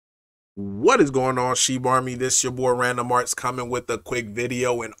What is going on, Shib Army? This your boy Random Arts coming with a quick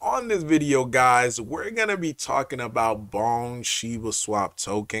video. And on this video, guys, we're gonna be talking about Bone Shiba Swap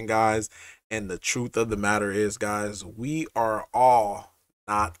token, guys. And the truth of the matter is, guys, we are all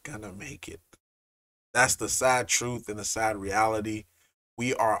not gonna make it. That's the sad truth and the sad reality.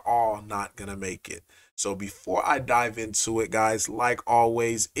 We are all not gonna make it. So before I dive into it, guys, like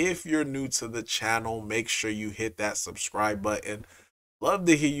always, if you're new to the channel, make sure you hit that subscribe button. Love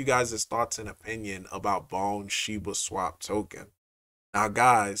to hear you guys' thoughts and opinion about Bone Shiba Swap token. Now,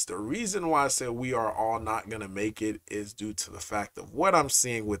 guys, the reason why I said we are all not going to make it is due to the fact of what I'm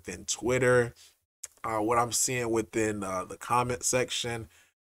seeing within Twitter, what I'm seeing within the comment section.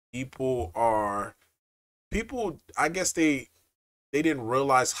 People, I guess they didn't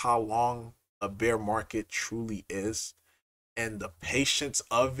realize how long a bear market truly is, and the patience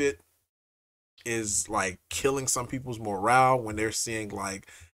of it is like killing some people's morale when they're seeing like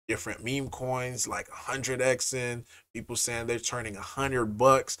different meme coins like 100x in, people saying they're turning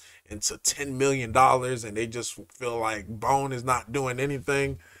 $100 into $10 million, and they just feel like Bone is not doing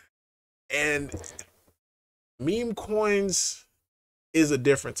anything. And meme coins is a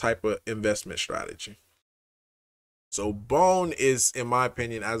different type of investment strategy. So Bone is, in my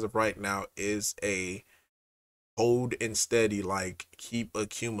opinion, as of right now, is a hold and steady, like keep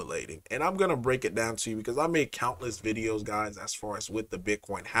accumulating. And I'm gonna break it down to you because I made countless videos, guys, as far as with the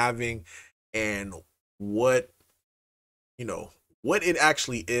Bitcoin halving and what what it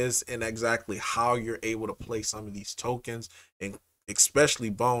actually is, and exactly how you're able to play some of these tokens, and especially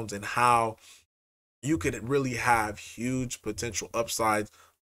Bones, and how you could really have huge potential upsides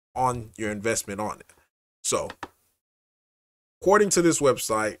on your investment on it. So according to this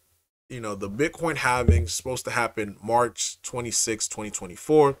website, the Bitcoin halving is supposed to happen March 26,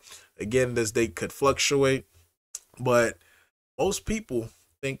 2024. Again, this date could fluctuate, but most people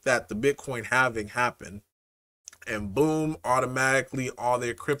think that the Bitcoin halving happened and boom, automatically all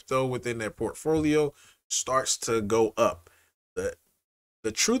their crypto within their portfolio starts to go up. The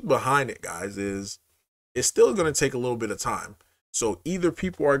truth behind it, guys, is it's still going to take a little bit of time. So either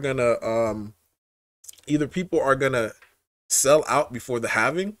people are going to sell out before the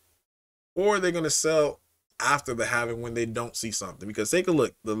halving, or they're going to sell after the halving when they don't see something. Because take a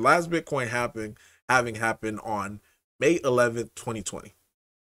look, the last Bitcoin halving happened on May 11th, 2020.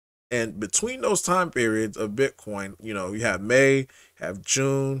 And between those time periods of Bitcoin, you have May, you have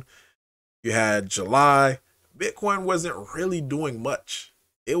June, you had July. Bitcoin wasn't really doing much.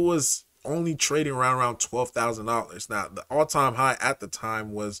 It was only trading around $12,000. Now, the all-time high at the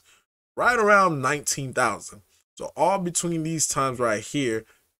time was right around 19,000. So all between these times right here,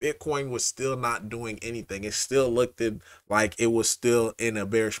 Bitcoin was still not doing anything. It still looked like it was still in a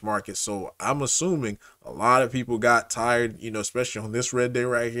bearish market. So I'm assuming a lot of people got tired, especially on this red day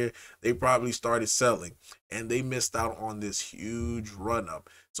right here. They probably started selling and they missed out on this huge run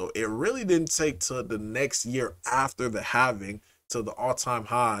up. So it really didn't take till the next year after the halving till the all-time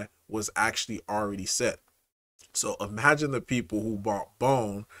high was actually already set. So imagine the people who bought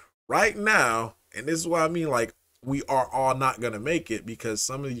Bone right now. And this is what I mean, like, we are all not going to make it, because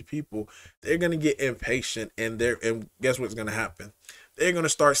some of these people, they're going to get impatient, and guess what's going to happen? They're going to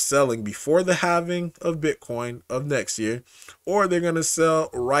start selling before the halving of Bitcoin of next year, or they're going to sell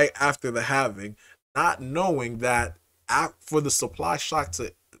right after the halving, not knowing that for the supply shock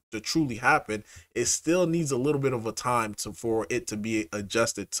to truly happen, it still needs a little bit of a time for it to be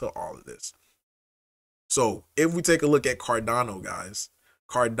adjusted to all of this. So if we take a look at Cardano, guys,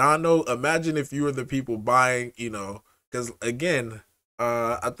 Cardano, imagine if you were the people buying, because again,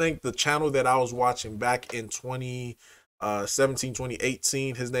 I think the channel that I was watching back in 2017,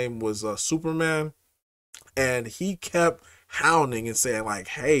 2018, his name was Superman, and he kept hounding and saying like,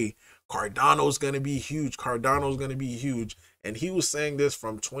 hey, Cardano's going to be huge. Cardano's going to be huge. And he was saying this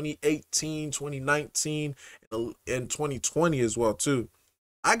from 2018, 2019, and 2020 as well, too.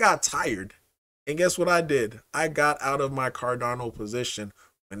 I got tired. And guess what I did? I got out of my Cardano position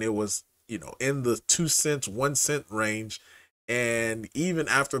when it was, in the 2 cents, 1 cent range. And even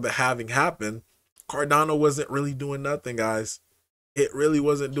after the halving happened, Cardano wasn't really doing nothing, guys. It really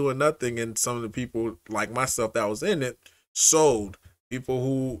wasn't doing nothing. And some of the people like myself that was in it sold. People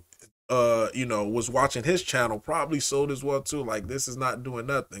who, was watching his channel probably sold as well, too. Like, this is not doing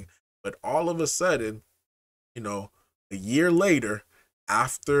nothing. But all of a sudden, a year later,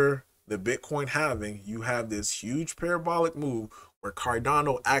 after the Bitcoin halving, you have this huge parabolic move where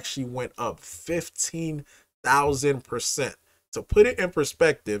Cardano actually went up 15,000%. To put it in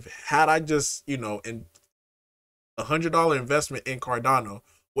perspective, had I just, in $100 investment in Cardano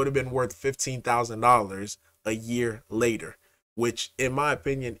would have been worth $15,000 a year later, which in my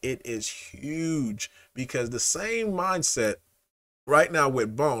opinion, it is huge, because the same mindset right now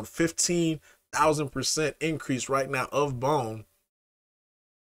with Bone, 15,000% increase right now of Bone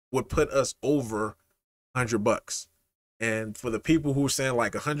would put us over $100. And for the people who are saying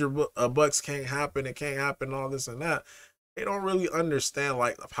like $100 can't happen, it can't happen, all this and that, they don't really understand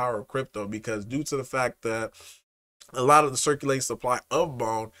like the power of crypto, because due to the fact that a lot of the circulating supply of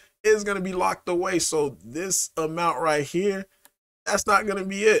Bone is going to be locked away. So this amount right here, that's not going to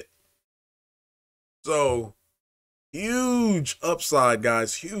be it. So huge upside,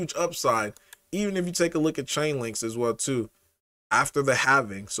 guys, huge upside. Even if you take a look at chain links as well too, after the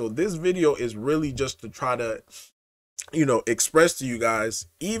halving. So this video is really just to try to, you know, express to you guys,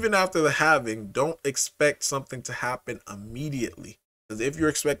 even after the halving, don't expect something to happen immediately. Because if you're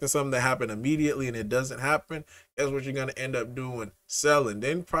expecting something to happen immediately and it doesn't happen, guess what you're going to end up doing? Selling,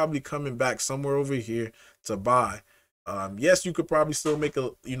 then probably coming back somewhere over here to buy. Yes, you could probably still make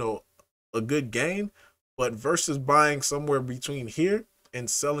a, you know, a good gain, but versus buying somewhere between here and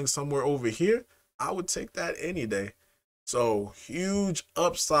selling somewhere over here, I would take that any day. So huge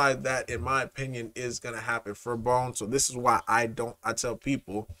upside that, in my opinion, is going to happen for Bone. So this is why I tell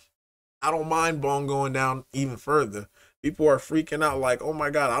people, I don't mind Bone going down even further. People are freaking out like, oh my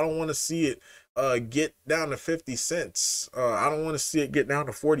God, I don't want to see it get down to 50 cents. I don't want to see it get down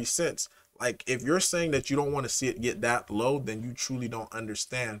to 40 cents. Like, if you're saying that you don't want to see it get that low, then you truly don't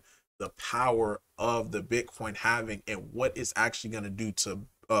understand the power of the Bitcoin halving and what it's actually going to do to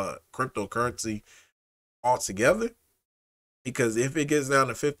cryptocurrency altogether. Because if it gets down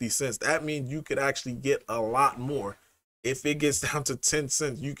to 50 cents, that means you could actually get a lot more. If it gets down to 10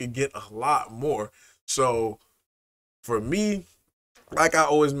 cents, you could get a lot more. So for me, like I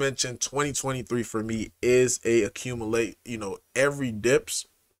always mention, 2023 for me is a accumulate, you know, every dips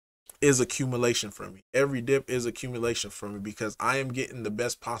is accumulation for me. Every dip is accumulation for me, because I am getting the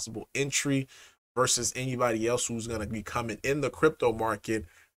best possible entry versus anybody else who's going to be coming in the crypto market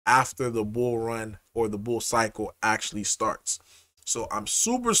after the bull run or the bull cycle actually starts. So I'm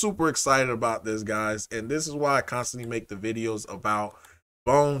super, super excited about this, guys. And this is why I constantly make the videos about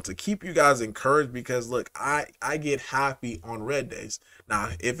Bone, to keep you guys encouraged, because look, I get happy on red days.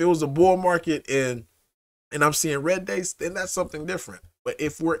 Now, if it was a bull market and I'm seeing red days, then that's something different. But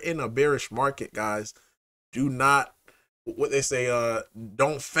if we're in a bearish market, guys, do not, what they say,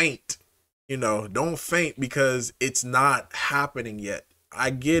 don't faint. You know, don't faint because it's not happening yet. I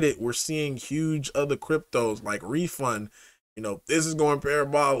get it. We're seeing huge other cryptos like Refund. You know, this is going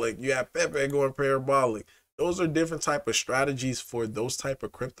parabolic. You have Pepe going parabolic. Those are different type of strategies for those type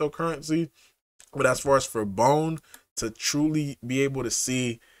of cryptocurrency. But as far as for Bone, to truly be able to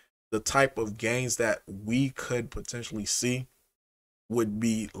see the type of gains that we could potentially see would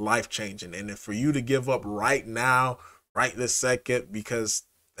be life-changing. And if for you to give up right now, right this second, because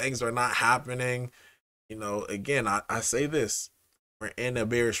things are not happening, you know, again, I say this, we're in a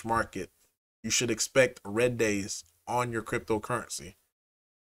bearish market. You should expect red days on your cryptocurrency.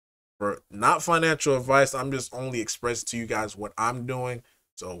 For not financial advice, I'm just only expressing to you guys what I'm doing.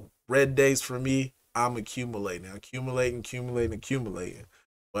 So red days for me, I'm accumulating.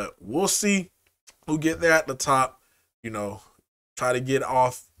 But we'll see who get there at the top. You know, try to get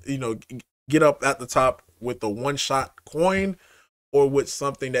off, you know, get up at the top with the one-shot coin, or with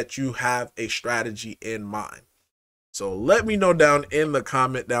something that you have a strategy in mind. So let me know down in the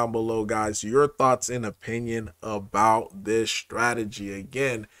comment down below, guys, your thoughts and opinion about this strategy.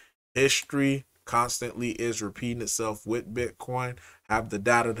 Again, history constantly is repeating itself with Bitcoin. Have the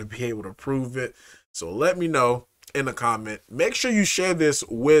data to be able to prove it. So let me know in the comment. Make sure you share this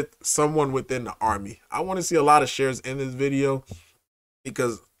with someone within the army. I want to see a lot of shares in this video,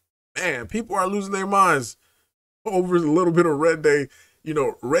 because, man, people are losing their minds over a little bit of red day, you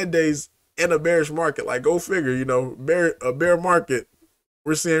know, red days in a bearish market. Like, go figure, you know, a bear market,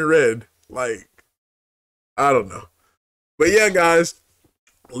 we're seeing red. Like, I don't know. But yeah, guys,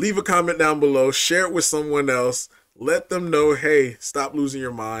 leave a comment down below, share it with someone else, let them know, hey, stop losing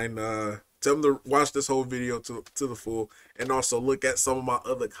your mind. Tell them to watch this whole video to the full, and also look at some of my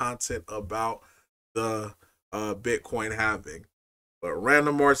other content about the Bitcoin halving. But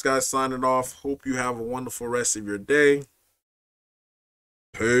Random Marks, guys, signing off. Hope you have a wonderful rest of your day.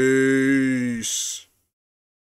 Peace.